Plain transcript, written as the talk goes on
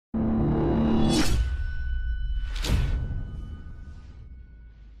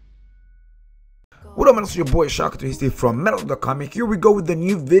Hello, man, it's your boy Shaka360 from Metal.com. Here we go with the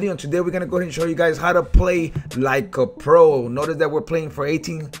new video, and today we're gonna go ahead and show you guys how to play like a pro. Notice that we're playing for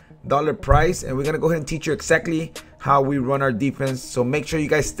 $18 price, and we're gonna go ahead and teach you exactly how we run our defense. So make sure you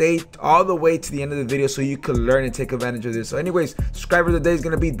guys stay all the way to the end of the video so you can learn and take advantage of this. So anyways, subscriber of the day is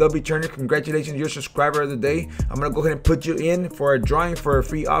gonna be W Turner. Congratulations, you're subscriber of the day. I'm gonna go ahead and put you in for a drawing for a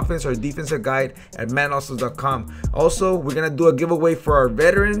free offense or defensive guide at maddenawesome.com. Also, we're gonna do a giveaway for our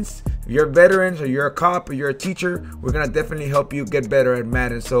veterans. If you're veterans or you're a cop or you're a teacher, we're gonna definitely help you get better at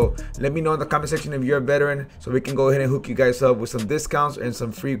Madden. So let me know in the comment section if you're a veteran so we can go ahead and hook you guys up with some discounts and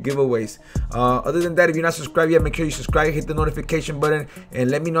some free giveaways. Other than that, if you're not subscribed yet, make sure you subscribe, hit the notification button,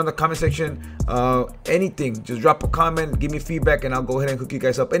 and let me know in the comment section anything. Just drop a comment, give me feedback, and I'll go ahead and hook you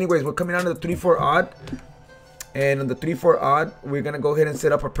guys up. Anyways, we're coming on to the 3-4 odd. And on the 3-4 odd, we're gonna go ahead and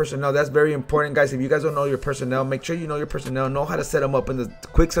set up our personnel. That's very important, guys. If you guys don't know your personnel, make sure you know your personnel, know how to set them up in the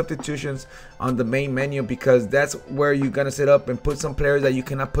quick substitutions on the main menu, because that's where you're gonna set up and put some players that you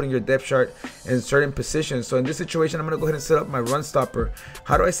cannot put in your depth chart in certain positions. So in this situation, I'm gonna go ahead and set up my run stopper.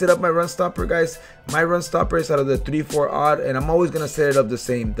 How do I set up my run stopper, guys? My run stopper is out of the 3-4 odd, and I'm always gonna set it up the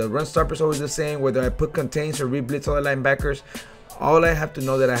same. The run stopper is always the same, whether I put contains or re-blitz all the linebackers. All I have to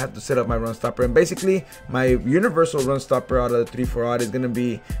know that I have to set up my run stopper, and basically my universal run stopper out of the 3-4 odd is going to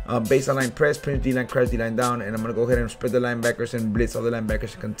be base line press, pinch D-line, crash D-line down, and I'm going to go ahead and spread the linebackers and blitz all the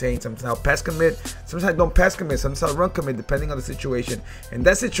linebackers to contain. Sometimes I'll pass commit, sometimes I don't pass commit, sometimes I'll run commit depending on the situation. In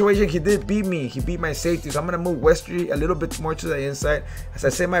that situation, he did beat me. He beat my safety, so I'm going to move Westry a little bit more to the inside. As I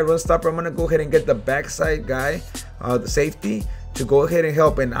say my run stopper, I'm going to go ahead and get the backside guy, the safety, to go ahead and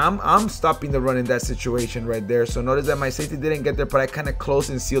help, and I'm stopping the run in that situation right there. So notice that my safety didn't get there, but I kind of closed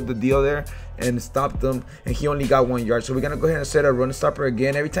and sealed the deal there and stopped him, and he only got 1 yard. So we're gonna go ahead and set a run stopper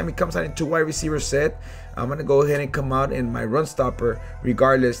again. Every time he comes out in 2 wide receiver set, I'm gonna go ahead and come out in my run stopper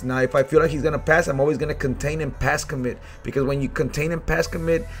regardless. Now if I feel like he's gonna pass, I'm always gonna contain and pass commit, because when you contain and pass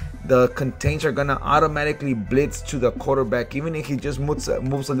commit, the contains are gonna automatically blitz to the quarterback even if he just moves a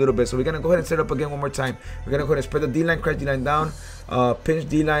little bit. So we're gonna go ahead and set up again one more time. We're gonna go ahead and spread the D-line, crash D-line down, pinch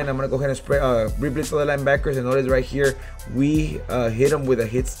D-line. I'm gonna go ahead and spread re-blitz all the linebackers, and notice right here we hit him with a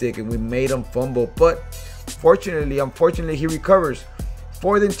hit stick and we made him fumble, but unfortunately he recovers.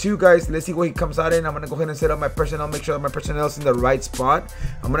 4th and 2, guys. Let's see what he comes out in. I'm gonna go ahead and set up my personnel, make sure that my personnel is in the right spot.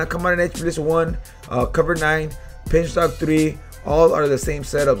 I'm gonna come out in H blitz 1, cover 9, pinch dog 3. All are the same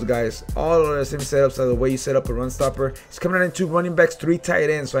setups, guys. All are the same setups of the way you set up a run stopper. He's coming out in 2 running backs, 3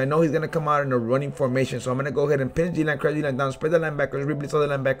 tight ends, so I know he's gonna come out in a running formation. So I'm gonna go ahead and pinch D-line, crash D-line down, spread the linebackers, re-blitz all the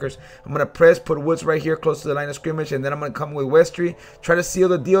linebackers. I'm gonna press, put Woods right here close to the line of scrimmage, and then I'm gonna come with Westry, try to seal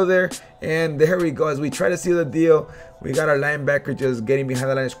the deal there, and there we go. As we try to seal the deal, we got our linebacker just getting behind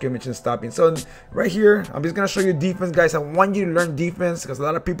the line of scrimmage and stopping. So right here, I'm just gonna show you defense, guys. I want you to learn defense because a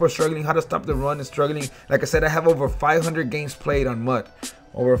lot of people are struggling how to stop the run and struggling. Like I said, I have over 500 games played on MUT.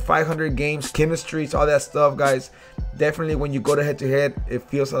 Over 500 games, chemistries, all that stuff, guys. Definitely when you go to head-to-head, it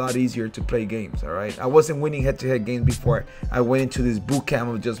feels a lot easier to play games, all right? I wasn't winning head-to-head games before I went into this boot camp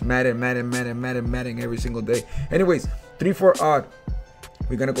of just Madden every single day. Anyways, 3-4 odd.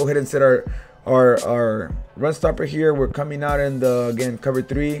 We're gonna go ahead and set our run stopper here. We're coming out in the, again, cover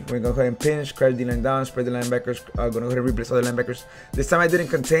 3. We're gonna go ahead and pinch, crash D-line down, spread the linebackers. Gonna go ahead and replace all the linebackers. This time I didn't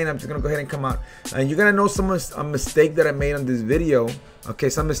contain. I'm just gonna go ahead and come out, and you're gonna know a mistake that I made on this video. Okay,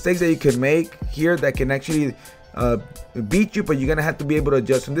 some mistakes that you could make here that can actually beat you, but you're gonna have to be able to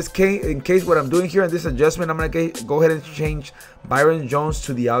adjust. In case what I'm doing here in this adjustment, I'm gonna go ahead and change Byron Jones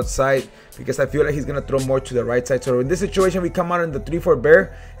to the outside because I feel like he's gonna throw more to the right side. So in this situation, we come out in the 3-4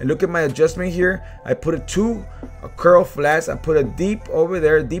 bear, and look at my adjustment here. I put a curl flats. I put a deep over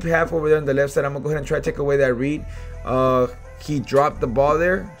there, deep half over there on the left side. I'm gonna go ahead and try to take away that read. He dropped the ball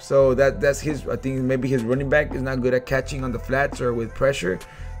there, so that's his. I think maybe his running back is not good at catching on the flats or with pressure.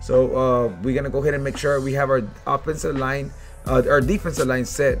 So we're gonna go ahead and make sure we have our offensive line, our defensive line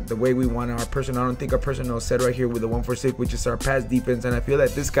set the way we want our personnel. I don't think our personnel is set right here with the 1-4-6, which is our pass defense, and I feel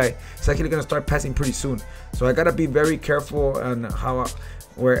that this guy is actually gonna start passing pretty soon. So I gotta be very careful on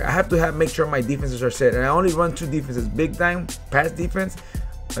where I have to make sure my defenses are set. And I only run 2 defenses: big time pass defense,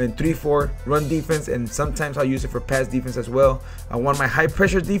 and 3-4 run defense, and sometimes I'll use it for pass defense as well. I want my high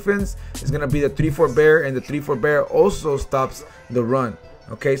pressure defense is gonna be the 3-4 bear, and the 3-4 bear also stops the run.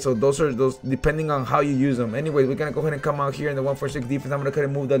 Okay, so those are depending on how you use them. Anyway, we're gonna go ahead and come out here in the 1-4-6 defense. I'm gonna go ahead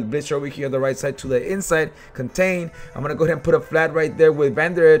and move the blitz over here on the right side to the inside, contain. I'm gonna go ahead and put a flat right there with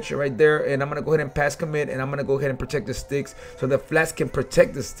Van Der Edge right there, and I'm gonna go ahead and pass commit, and I'm gonna go ahead and protect the sticks so the flats can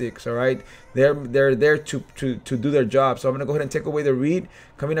protect the sticks. All right, they're there to do their job. So I'm gonna go ahead and take away the read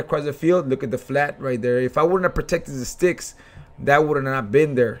coming across the field. Look at the flat right there. If I wouldn't have protected the sticks, that would have not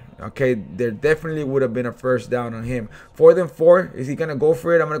been there. Okay, there definitely would have been a first down on him. 4th and 4. Is he gonna go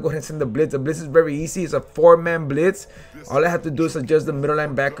for it? I'm gonna go ahead and send the blitz. The blitz is very easy. It's a 4-man blitz. All I have to do is adjust the middle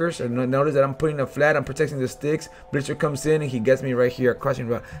linebackers. And notice that I'm putting a flat. I'm protecting the sticks. Blitzer comes in and he gets me right here, crossing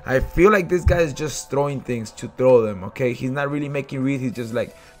route. I feel like this guy is just throwing things to throw them. Okay, he's not really making reads. He's just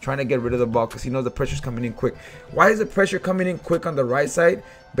like trying to get rid of the ball because he knows the pressure's coming in quick. Why is the pressure coming in quick on the right side?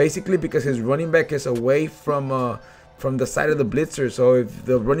 Basically because his running back is away from the side of the blitzer. So if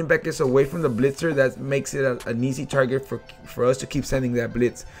the running back is away from the blitzer, that makes it an easy target for us to keep sending that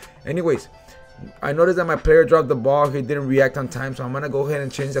blitz. Anyways, I noticed that my player dropped the ball. He didn't react on time, so I'm gonna go ahead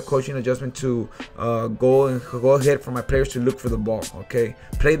and change the coaching adjustment to go ahead for my players to look for the ball. Okay,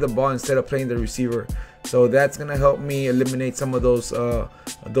 play the ball instead of playing the receiver. So that's gonna help me eliminate some of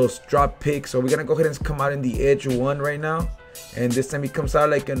those drop picks. So we're gonna go ahead and come out in the edge one right now. And this time he comes out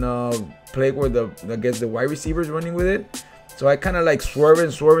like in a play where I guess the wide receiver is running with it. So I kind of like swerve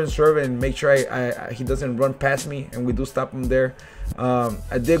and make sure he doesn't run past me, and we do stop him there.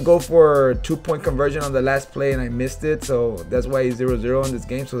 I did go for 2-point conversion on the last play and I missed it, so that's why he's 0-0 in this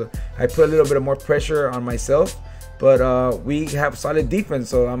game. So I put a little bit of more pressure on myself, but we have solid defense,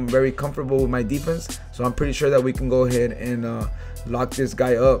 so I'm very comfortable with my defense. So I'm pretty sure that we can go ahead and lock this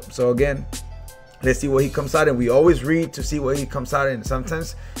guy up. So again, let's see what he comes out in. We always read to see what he comes out in.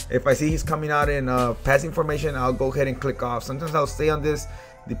 Sometimes if I see he's coming out in passing formation, I'll go ahead and click off. Sometimes I'll stay on this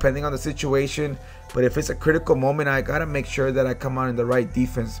depending on the situation. But if it's a critical moment, I gotta make sure that I come out in the right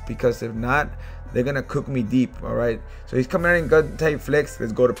defense, because if not, they're gonna cook me deep. All right, so he's coming out in gun type flex.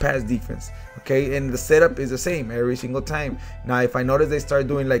 Let's go to pass defense. Okay, and the setup is the same every single time. Now if I notice they start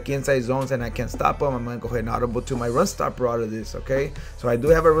doing like inside zones and I can't stop them, I'm gonna go ahead and audible to my run stopper out of this. Okay, so I do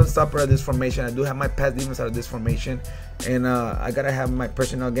have a run stopper out of this formation. I do have my pass defense out of this formation, and I gotta have my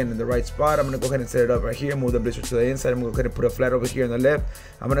personnel again in the right spot. I'm gonna go ahead and set it up right here, move the blitzer to the inside. I'm gonna go ahead and put a flat over here on the left.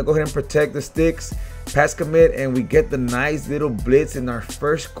 I'm gonna go ahead and protect the sticks, pass commit, and we get the nice little blitz in our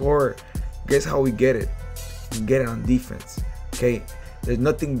first quarter. Guess how we get it? We get it on defense. Okay, there's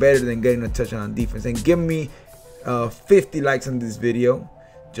nothing better than getting a touchdown on defense. And give me 50 likes on this video,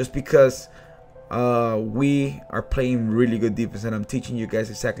 just because we are playing really good defense and I'm teaching you guys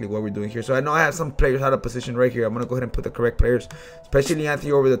exactly what we're doing here. So I know I have some players out of position right here. I'm gonna go ahead and put the correct players, especially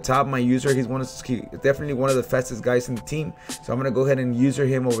Anthony over the top. My user, he's definitely one of the fastest guys in the team, so I'm gonna go ahead and user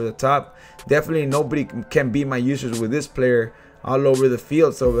him over the top. Definitely nobody can beat my users with this player all over the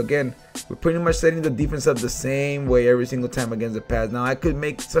field. So again, we're pretty much setting the defense up the same way every single time against the pass. Now I could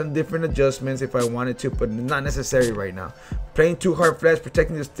make some different adjustments if I wanted to, but not necessary right now. Playing too hard flash,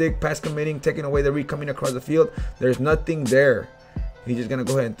 protecting the stick, pass committing, taking away the read coming across the field. There's nothing there. He's just gonna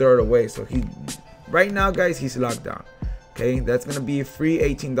go ahead and throw it away. So right now guys, he's locked down. Okay, that's gonna be a free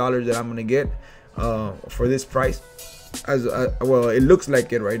 $18 that I'm gonna get for this price. Well, it looks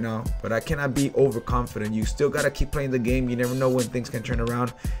like it right now, but I cannot be overconfident. You still gotta keep playing the game. You never know when things can turn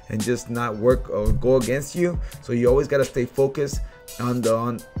around and just not work or go against you. So you always gotta stay focused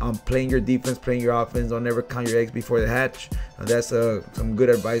on playing your defense, playing your offense. Don't ever count your eggs before they hatch. That's some good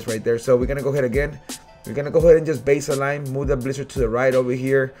advice right there. So we're gonna go ahead again. We're gonna go ahead and just base align, move the blitzer to the right over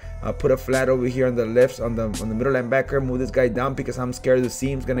here, put a flat over here on the left, on the middle linebacker, move this guy down because I'm scared the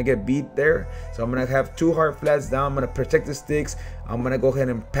seam's gonna get beat there. So I'm gonna have 2 hard flats down. I'm gonna protect the sticks. I'm gonna go ahead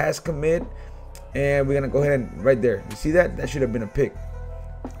and pass commit, and we're gonna go ahead and right there. You see that? That should have been a pick.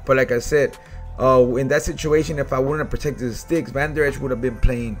 But like I said, in that situation, if I wouldn't have protected the sticks, Van Der Esch would have been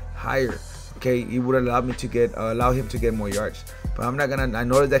playing higher. Okay, he would allow me to get allow him to get more yards. But I'm not gonna. I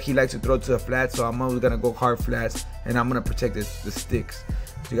noticed that he likes to throw to the flats, so I'm always gonna go hard flats, and I'm gonna protect the sticks,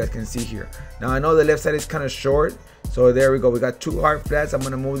 so you guys can see here. Now I know the left side is kind of short, so there we go. We got 2 hard flats. I'm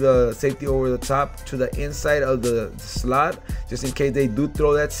gonna move the safety over the top to the inside of the slot, just in case they do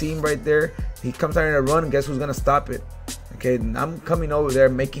throw that seam right there. He comes out in a run. Guess who's gonna stop it? Okay, I'm coming over there,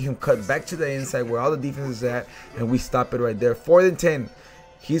 making him cut back to the inside where all the defense is at, and we stop it right there. 4th and 10.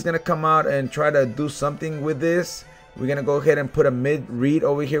 He's gonna come out and try to do something with this. We're gonna go ahead and put a mid read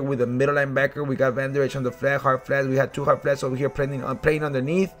over here with a middle linebacker. We got Van Der Esch on the flat, hard flats. We had 2 hard flats over here playing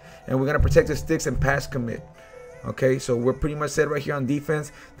underneath, and we're gonna protect the sticks and pass commit. Okay, so we're pretty much set right here on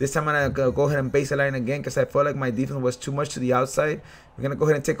defense. This time I'm gonna go ahead and base a line again because I felt like my defense was too much to the outside. We're gonna go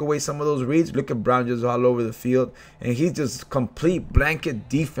ahead and take away some of those reads. Look at Brown just all over the field, and he's just complete blanket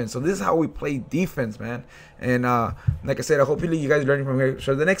defense. So this is how we play defense, man. And like I said, hopefully you guys learning from here.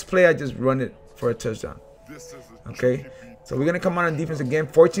 So the next play, I just run it for a touchdown. Okay, so we're gonna come out on defense again,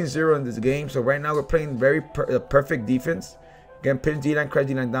 14-0 in this game. So right now we're playing very perfect defense. Again, pinch D-line, crash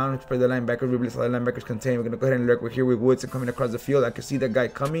D-line down, spread the linebackers, replace all the linebackers contain. We're going to go ahead and lurk. We're here with Woodson coming across the field. I can see that guy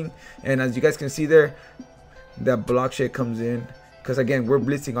coming. And as you guys can see there, that block shit comes in. Because again, we're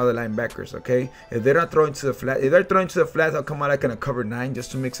blitzing all the linebackers, okay? If they're not throwing to the flat, if they're throwing to the flats, I'll come out like in a cover 9 just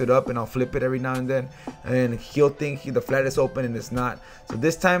to mix it up, and I'll flip it every now and then. And he'll think the flat is open and it's not. So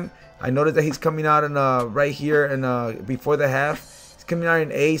this time, I noticed that he's coming out in right here and before the half. He's coming out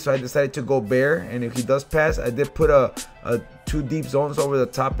in A, so I decided to go bare. And if he does pass, I did put a 2 deep zones over the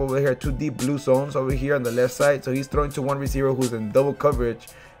top over here, 2 deep blue zones over here on the left side. So he's throwing to one receiver who's in double coverage,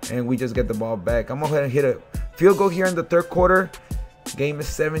 and we just get the ball back. I'm gonna go ahead and hit a field goal here in the third quarter. Game is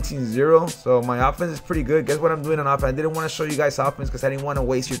 17-0, so my offense is pretty good. Guess what I'm doing on offense? I didn't want to show you guys offense because I didn't want to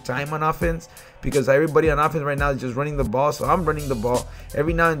waste your time on offense, because everybody on offense right now is just running the ball. So I'm running the ball.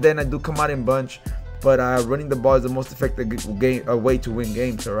 Every now and then I do come out in bunch, but running the ball is the most effective way to win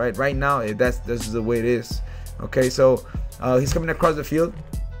games. All right, right now this is the way it is. Okay, so he's coming across the field.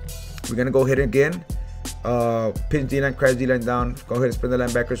 We're gonna go hit it again. Pinch D-line, crash D-line down. Go ahead and spin the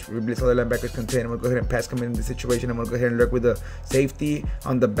linebackers, blitz all the linebackers contain. I'm gonna go ahead and pass come in this situation. I'm gonna go ahead and lurk with the safety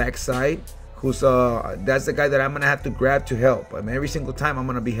on the backside, who's that's the guy that I'm gonna have to grab to help. I mean, every single time I'm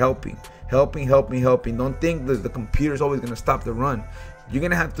gonna be helping. Don't think that the computer's always gonna stop the run. You're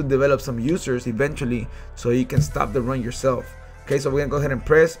gonna have to develop some users eventually so you can stop the run yourself. Okay, so we're gonna go ahead and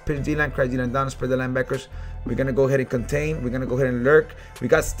press, pinch D-line, crash D-line down, spread the linebackers. We're gonna go ahead and contain. We're gonna go ahead and lurk. We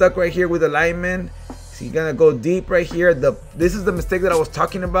got stuck right here with the lineman. So you're gonna go deep right here. This is the mistake that I was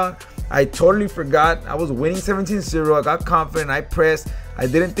talking about. I totally forgot. I was winning 17-0. I got confident. I pressed. I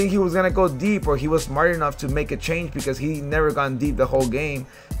didn't think he was gonna go deep, or he was smart enough to make a change, because he never gone deep the whole game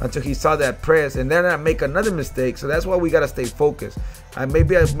until he saw that press, and then I make another mistake. So that's why we gotta stay focused.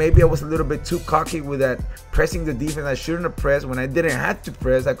 Maybe I was a little bit too cocky with that pressing the defense. I shouldn't have pressed when I didn't have to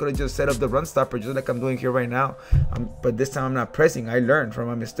press. I could have just set up the run stopper just like I'm doing here right now. But this time I'm not pressing. I learned from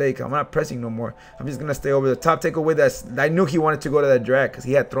my mistake. I'm not pressing no more. I'm just gonna stay over the top. Take away that. I knew he wanted to go to that drag because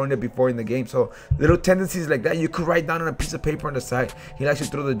he had thrown it before in the game. So little tendencies like that you could write down on a piece of paper on the side. He likes to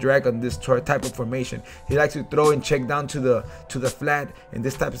throw the drag on this type of formation. He likes to throw and check down to the flat in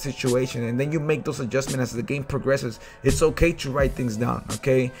this type of situation, and then you make those adjustments as the game progresses. It's okay to write things down,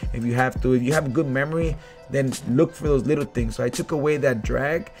 okay? If you have good memory, then look for those little things. So I took away that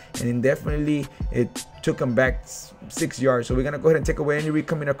drag, and definitely it took him back 6 yards. So we're gonna go ahead and take away any read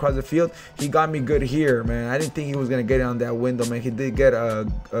coming across the field. He got me good here, man. I didn't think he was gonna get it on that window, man. He did get a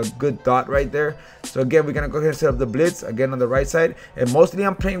good dot right there. So again, we're gonna go ahead and set up the blitz again on the right side, and mostly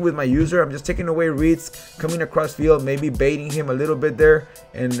I'm playing with my user. I'm just taking away reads coming across field, maybe baiting him a little bit there,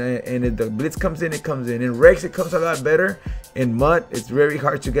 and if the blitz comes in, it comes in. In Rex, it comes a lot better. In Mud, it's very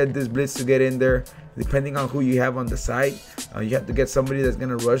hard to get this blitz to get in there, depending on who you have on the side. You have to get somebody that's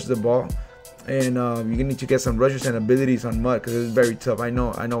gonna rush the ball, and you need to get some rushers and abilities on Mud, because it's very tough. I know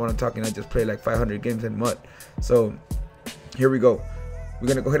what I'm talking. I just played like 500 games in Mud. So here we go. We're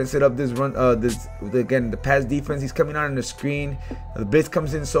gonna go ahead and set up this run. Again, the pass defense. He's coming out on the screen. The blitz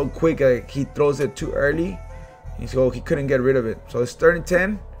comes in so quick. He throws it too early, so he couldn't get rid of it. So it's 3rd and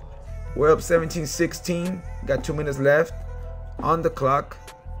 10. We're up 17-16. Got 2 minutes left on the clock.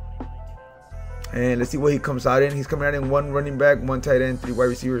 And let's see what he comes out in. He's coming out in 1 running back, 1 tight end, 3 wide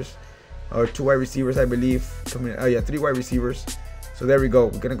receivers, or 2 wide receivers, I believe. 3 wide receivers. So there we go.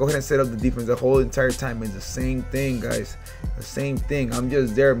 We're gonna go ahead and set up the defense the whole entire time. It's the same thing, guys. The same thing. I'm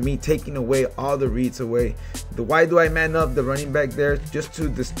just there, me taking away all the reads away. Why do I man up the running back there? Just to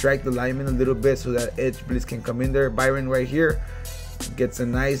distract the lineman a little bit so that edge blitz can come in there. Byron right here gets a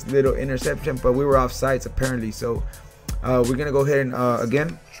nice little interception, but we were offsides apparently. So we're gonna go ahead and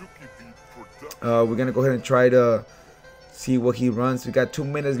again. We're gonna go ahead and try to see what he runs. We got 2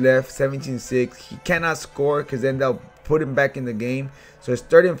 minutes left. 17-6. He cannot score because then they'll put him back in the game. So it's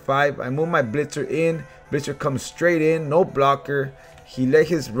 3rd and 5. I move my blitzer in. Blitzer comes straight in, no blocker. He let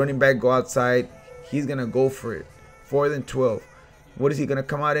his running back go outside. He's gonna go for it. 4th and 12. What is he gonna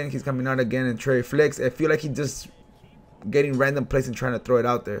come out in? He's coming out again and trade flex. I feel like he's just getting random plays and trying to throw it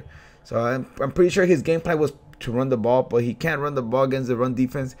out there. So I'm pretty sure his game plan was to run the ball, but he can't run the ball against the run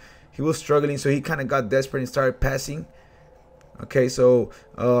defense. He was struggling, so he kind of got desperate and started passing. Okay, so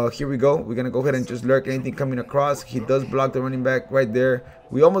here we go. We're gonna go ahead and just lurk anything coming across. He does block the running back right there.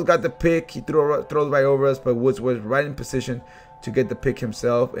 We almost got the pick. He throws right over us, but Woods was right in position to get the pick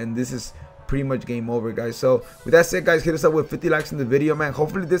himself, and this is pretty much game over, guys. So with that said, guys, hit us up with 50 likes in the video, man.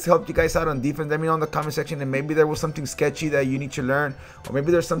 Hopefully this helped you guys out on defense. Let me know in the comment section, and maybe there was something sketchy that you need to learn, or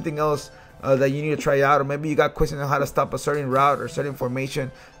maybe there's something else that you need to try out, or maybe you got questions on how to stop a certain route or certain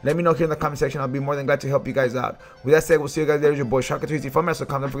formation. Let me know here in the comment section. I'll be more than glad to help you guys out. With that said, we'll see you guys later. Your boy Shaka2easy from us. So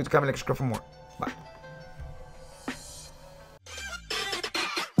comment, don't forget to comment, like, subscribe for more.